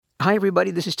Hi, everybody.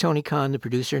 This is Tony Khan, the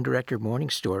producer and director of Morning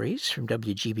Stories from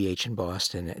WGBH in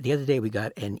Boston. The other day, we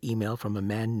got an email from a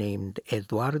man named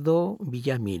Eduardo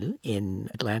Villamil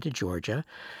in Atlanta, Georgia,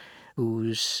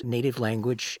 whose native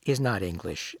language is not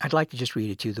English. I'd like to just read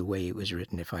it to you the way it was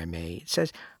written, if I may. It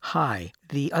says, "Hi,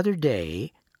 the other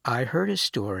day, I heard a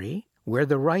story where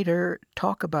the writer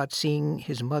talked about seeing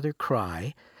his mother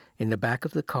cry in the back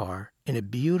of the car in a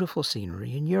beautiful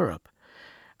scenery in Europe.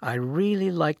 I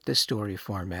really liked the story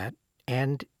format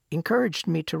and encouraged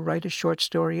me to write a short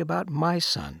story about my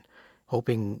son,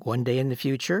 hoping one day in the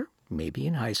future, maybe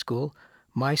in high school,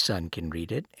 my son can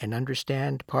read it and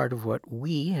understand part of what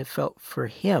we have felt for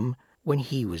him when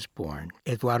he was born."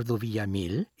 Eduardo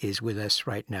Villamil is with us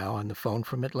right now on the phone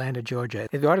from Atlanta, Georgia.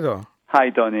 Eduardo,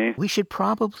 Hi, Tony. we should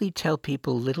probably tell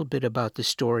people a little bit about the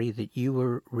story that you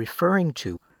were referring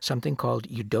to, something called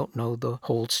You Don't Know the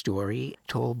Whole Story,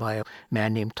 told by a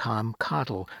man named Tom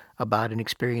Cottle about an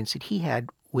experience that he had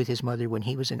with his mother when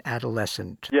he was an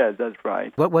adolescent. Yes, that's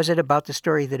right. What was it about the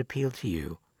story that appealed to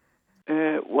you?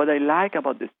 What I like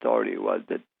about the story was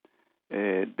that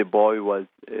the boy was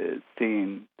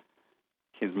seeing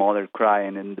his mother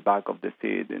crying in the back of the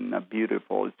seat in a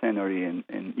beautiful scenery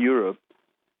in Europe,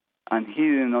 and he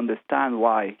didn't understand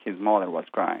why his mother was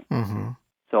crying. Mm-hmm.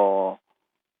 So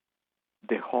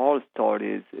the whole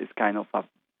story is kind of a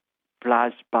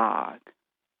flashback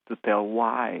to tell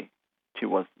why she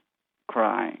was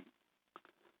crying.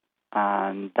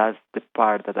 And that's the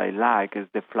part that I like, is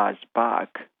the flashback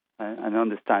and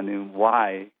understanding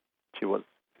why she was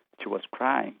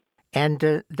crying. And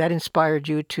that inspired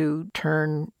you to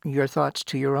turn your thoughts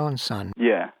to your own son.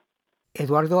 Yeah.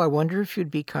 Eduardo, I wonder if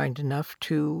you'd be kind enough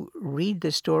to read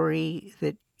the story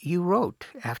that you wrote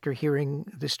after hearing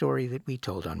the story that we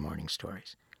told on Morning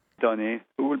Stories. Tony,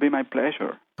 it will be my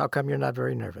pleasure. How come you're not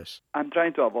very nervous? I'm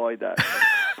trying to avoid that.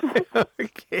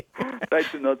 Okay. Try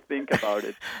to not think about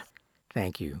it.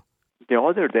 Thank you. The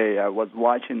other day, I was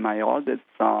watching my oldest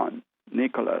son,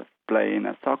 Nicholas, playing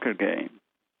a soccer game.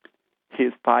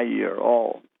 He's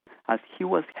 5-year-old. As he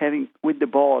was heading with the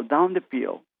ball down the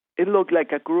field, it looked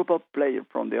like a group of players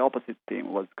from the opposite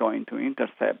team was going to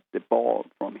intercept the ball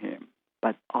from him.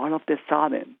 But all of a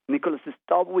sudden, Nicholas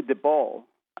stopped with the ball,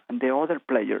 and the other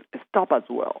player stopped as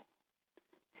well.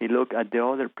 He looked at the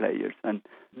other players, and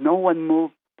no one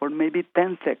moved for maybe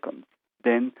 10 seconds.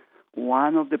 Then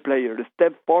one of the players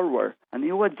stepped forward, and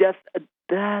it was just at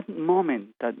that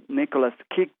moment that Nicholas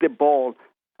kicked the ball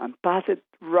and passed it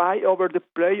right over the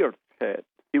player's head.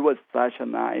 It was such a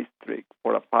nice trick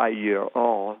for a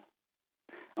 5-year-old.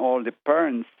 All the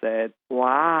parents said,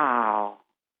 "Wow,"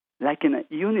 like in a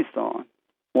unison.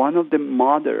 One of the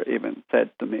mother even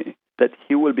said to me that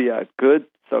he will be a good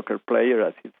soccer player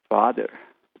as his father.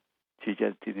 She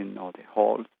just didn't know the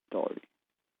whole story.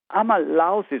 I'm a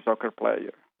lousy soccer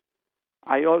player.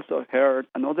 I also heard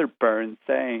another parent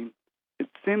saying, "It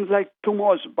seems like too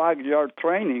much backyard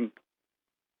training."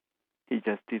 He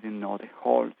just didn't know the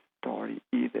whole story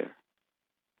either.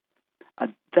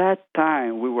 At that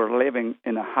time, we were living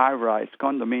in a high-rise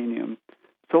condominium,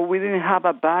 so we didn't have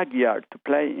a backyard to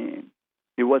play in.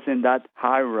 It was in that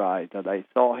high-rise that I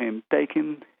saw him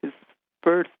taking his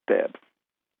first steps.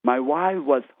 My wife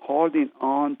was holding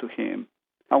on to him,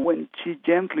 and when she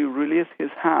gently released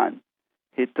his hand,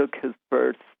 he took his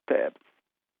first steps.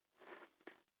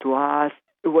 To us,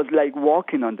 it was like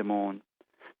walking on the moon.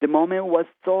 The moment was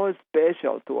so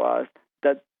special to us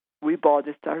that we both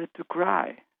started to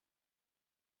cry.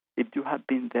 If you had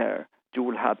been there, you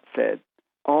would have said,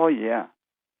 "Oh yeah,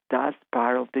 that's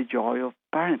part of the joy of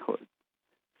parenthood,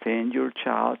 seeing your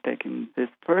child taking his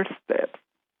first steps."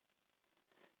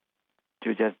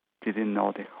 You just didn't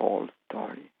know the whole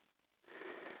story.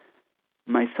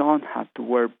 My son had to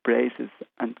wear braces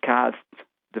and casts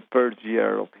the first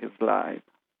year of his life.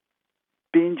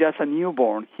 Being just a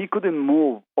newborn, he couldn't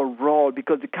move or roll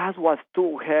because the cast was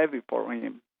too heavy for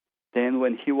him. Then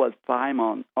when he was 5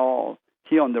 months old,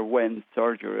 he underwent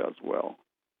surgery as well.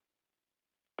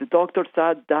 The doctor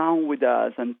sat down with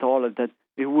us and told us that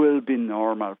it will be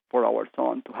normal for our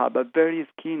son to have a very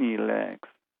skinny legs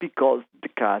because the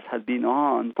cast had been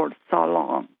on for so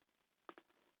long.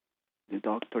 The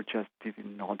doctor just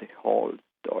didn't know the whole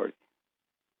story.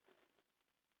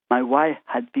 My wife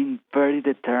had been very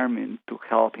determined to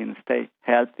help him stay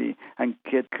healthy and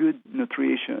get good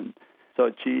nutrition,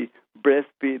 so she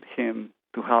breastfed him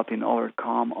to help him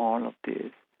overcome all of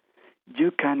this.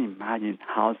 You can imagine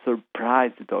how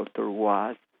surprised the doctor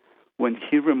was when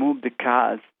he removed the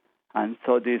cast and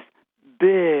saw these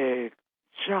big,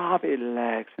 chubby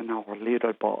legs in our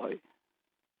little boy.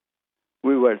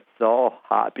 We were so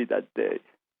happy that day.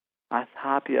 as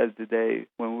happy as the day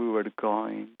when we were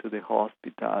going to the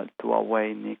hospital to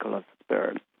await Nicholas'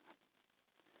 birth.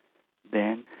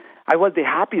 Then I was the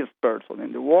happiest person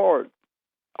in the world.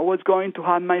 I was going to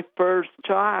have my first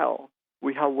child.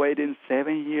 We had waited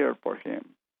 7 years for him.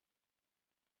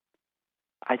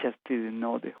 I just didn't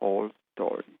know the whole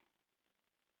story.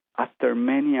 After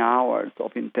many hours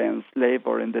of intense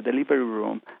labor in the delivery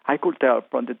room, I could tell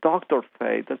from the doctor's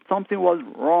face that something was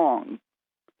wrong.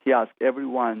 He asked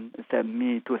everyone except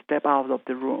me to step out of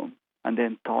the room and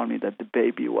then told me that the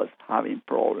baby was having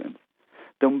problems.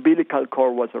 The umbilical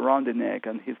cord was around the neck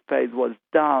and his face was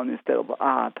down instead of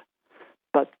up.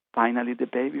 But finally the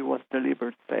baby was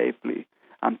delivered safely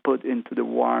and put into the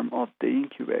warmth of the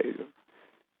incubator.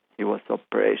 He was so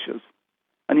precious,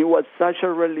 and it was such a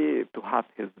relief to have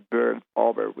his birth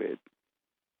over with.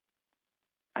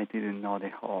 I didn't know the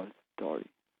whole story.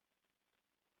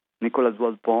 Nicholas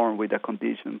was born with a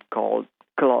condition called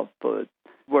clubfoot,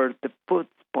 where the foot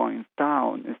points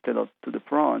down instead of to the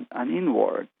front and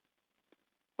inward.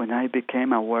 When I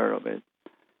became aware of it,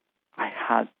 I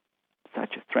had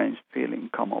such a strange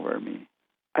feeling come over me.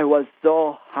 I was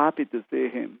so happy to see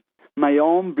him, my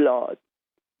own blood,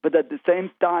 but at the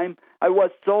same time, I was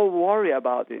so worried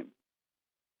about him.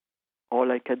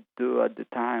 All I could do at the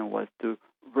time was to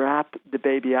wrap the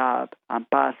baby up and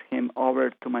pass him over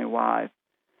to my wife,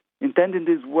 intending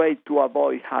this way to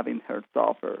avoid having her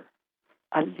suffer,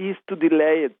 at least to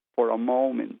delay it for a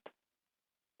moment.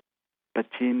 But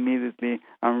she immediately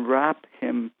unwrapped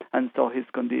him and saw his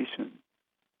condition.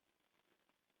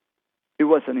 It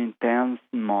was an intense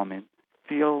moment,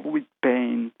 filled with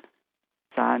pain,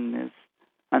 sadness,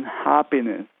 and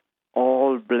happiness,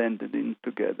 all blended in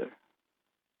together.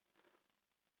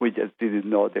 We just didn't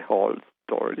know the whole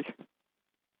story.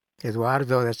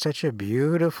 Eduardo, that's such a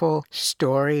beautiful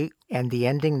story, and the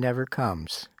ending never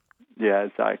comes. Yeah,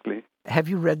 exactly. Have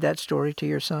you read that story to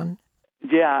your son?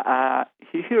 Yeah,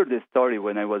 he heard the story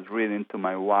when I was reading to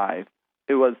my wife.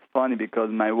 It was funny because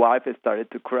my wife started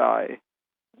to cry.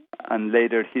 And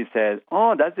later he said,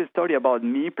 "Oh, that's the story about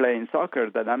me playing soccer,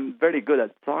 that I'm very good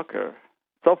at soccer."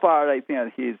 So far, I think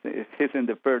that he's in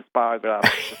the first paragraph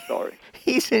of the story.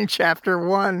 He's in chapter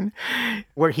 1,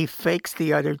 where he fakes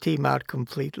the other team out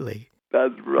completely.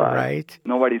 That's right. Right?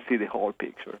 Nobody see the whole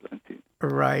picture.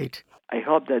 Right. I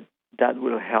hope that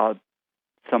will help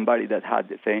somebody that had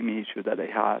the same issue that I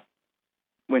had.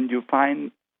 When you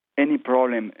find any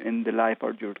problem in the life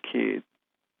of your kid,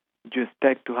 you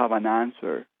expect to have an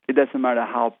answer. It doesn't matter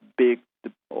how big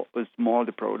or small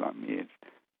the problem is,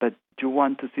 but you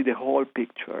want to see the whole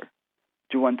picture.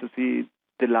 You want to see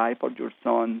the life of your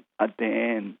son at the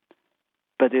end,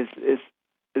 but it's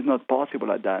not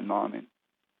possible at that moment.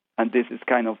 And this is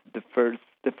kind of the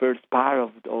first part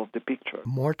of the picture.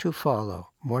 More to follow.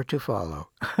 More to follow.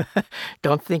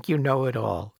 Don't think you know it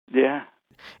all. Yeah.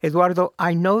 Eduardo,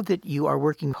 I know that you are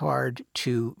working hard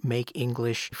to make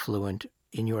English fluent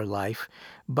in your life,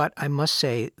 but I must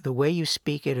say the way you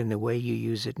speak it and the way you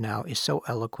use it now is so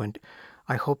eloquent.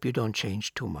 I hope you don't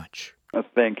change too much.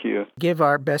 Thank you. Give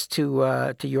our best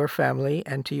to your family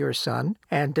and to your son,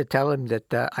 and to tell him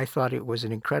that I thought it was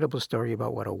an incredible story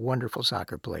about what a wonderful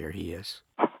soccer player he is.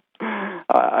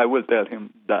 I will tell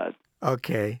him that.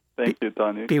 Okay. Thank you,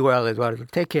 Tony. Be well, Eduardo.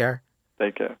 Take care.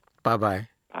 Take care. Bye-bye.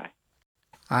 Bye.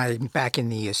 I'm back in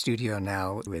the studio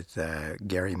now with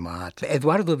Gary Mott.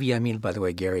 Eduardo Villamil, by the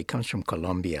way, Gary, comes from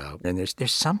Colombia. And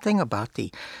there's something about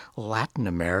the Latin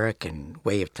American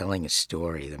way of telling a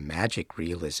story, the magic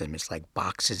realism. It's like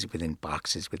boxes within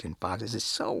boxes within boxes. It's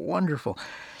so wonderful.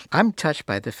 I'm touched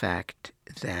by the fact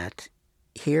that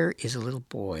here is a little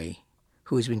boy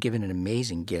who has been given an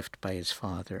amazing gift by his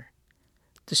father.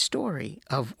 The story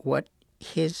of what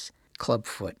his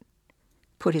clubfoot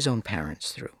put his own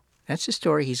parents through. That's a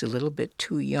story he's a little bit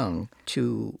too young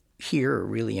to hear or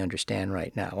really understand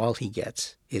right now. All he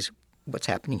gets is what's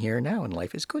happening here and now, and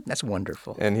life is good. And that's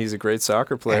wonderful. And he's a great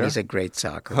soccer player. And he's a great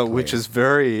soccer player. Which is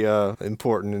very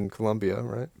important in Colombia,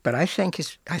 right? But I think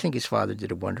his father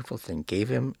did a wonderful thing, gave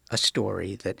him a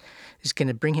story that is going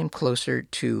to bring him closer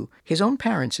to his own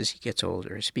parents as he gets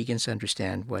older, as he begins to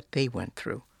understand what they went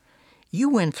through. You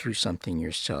went through something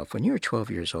yourself. When you were 12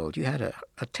 years old, you had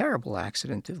a terrible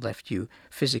accident that left you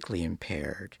physically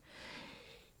impaired.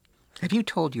 Have you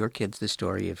told your kids the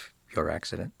story of your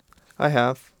accident? I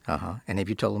have. And have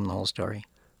you told them the whole story?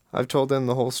 I've told them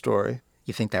the whole story.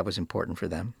 You think that was important for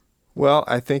them? Well,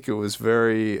 I think it was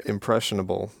very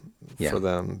impressionable for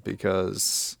them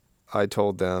because I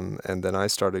told them, and then I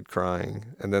started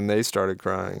crying, and then they started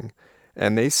crying,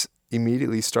 and they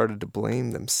immediately started to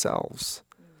blame themselves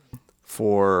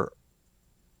for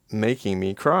making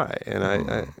me cry. And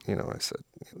I said,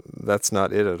 that's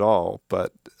not it at all.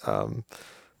 But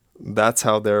that's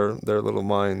how their little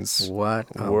minds work.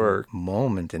 What a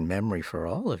moment in memory for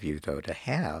all of you, though, to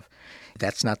have.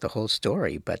 That's not the whole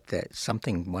story, but that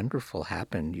something wonderful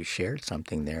happened. You shared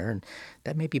something there, and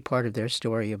that may be part of their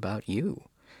story about you.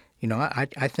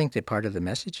 I think that part of the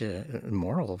message,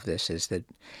 moral of this is that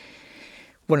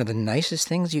one of the nicest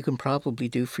things you can probably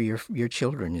do for your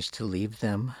children is to leave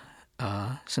them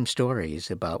some stories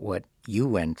about what you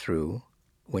went through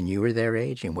when you were their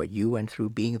age and what you went through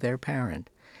being their parent,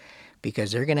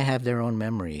 because they're going to have their own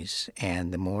memories,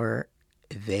 and the more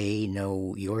they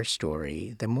know your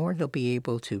story, the more they'll be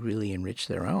able to really enrich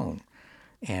their own.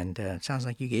 And it sounds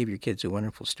like you gave your kids a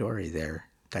wonderful story there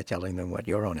by telling them what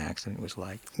your own accident was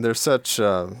like. They're such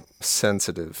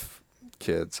sensitive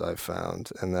kids, I've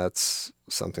found, and that's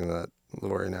something that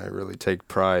Lori and I really take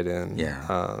pride in.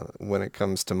 Yeah. When it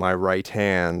comes to my right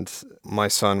hand, my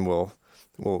son will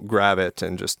grab it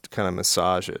and just kind of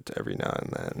massage it every now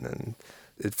and then, and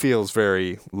it feels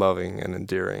very loving and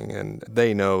endearing, and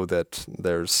they know that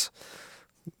there's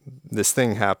this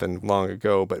thing happened long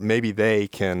ago, but maybe they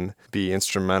can be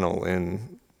instrumental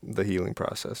in the healing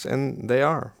process, and they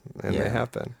are, and they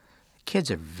have been.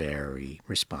 Kids are very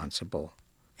responsible,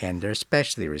 and they're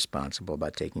especially responsible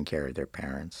about taking care of their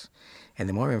parents, and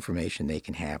the more information they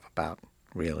can have about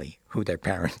really who their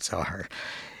parents are,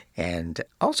 and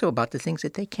also about the things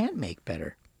that they can't make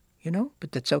better.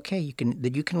 But that's okay. You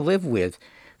can live with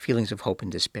feelings of hope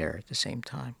and despair at the same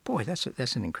time. Boy, that's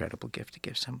an incredible gift to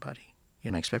give somebody.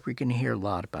 I expect we're going to hear a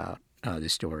lot about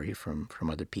this story from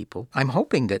other people. I'm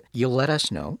hoping that you'll let us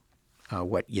know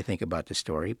what you think about the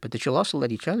story, but that you'll also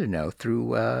let each other know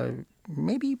through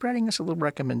maybe writing us a little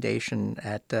recommendation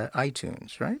at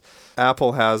iTunes, right?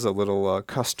 Apple has a little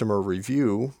customer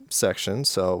review section,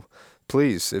 so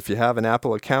please, if you have an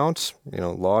Apple account,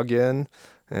 log in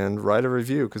and write a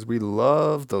review, because we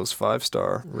love those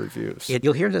 5-star reviews.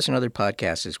 You'll hear this in other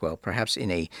podcasts as well, perhaps in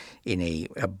a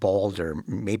bolder,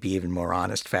 maybe even more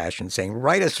honest fashion, saying,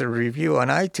 write us a review on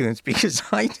iTunes, because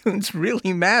iTunes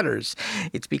really matters.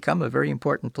 It's become a very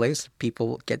important place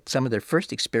people get some of their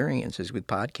first experiences with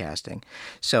podcasting.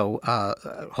 So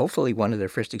hopefully one of their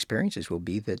first experiences will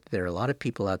be that there are a lot of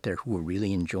people out there who are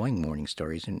really enjoying Morning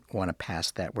Stories and want to pass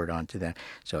that word on to them.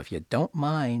 So if you don't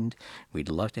mind, we'd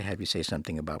love to have you say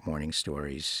something about Morning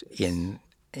Stories in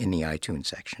the iTunes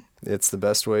section. It's the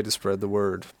best way to spread the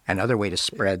word. Another way to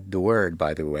spread the word,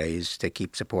 by the way, is to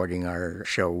keep supporting our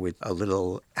show with a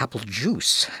little apple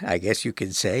juice, I guess you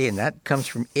could say, and that comes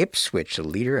from Ipswitch, a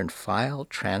leader in file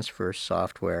transfer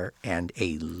software and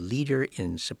a leader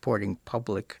in supporting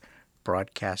public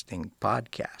broadcasting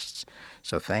podcasts.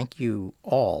 So thank you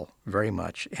all very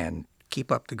much, and keep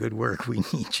up the good work. We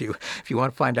need you. If you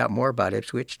want to find out more about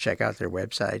Ipswitch, check out their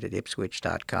website at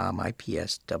ipswitch.com,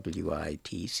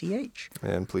 IPSWITCH.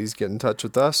 And please get in touch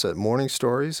with us at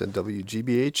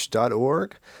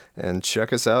morningstories@wgbh.org, and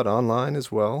check us out online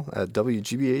as well at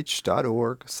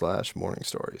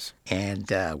wgbh.org/morningstories. And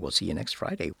we'll see you next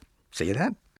Friday. See you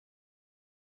then.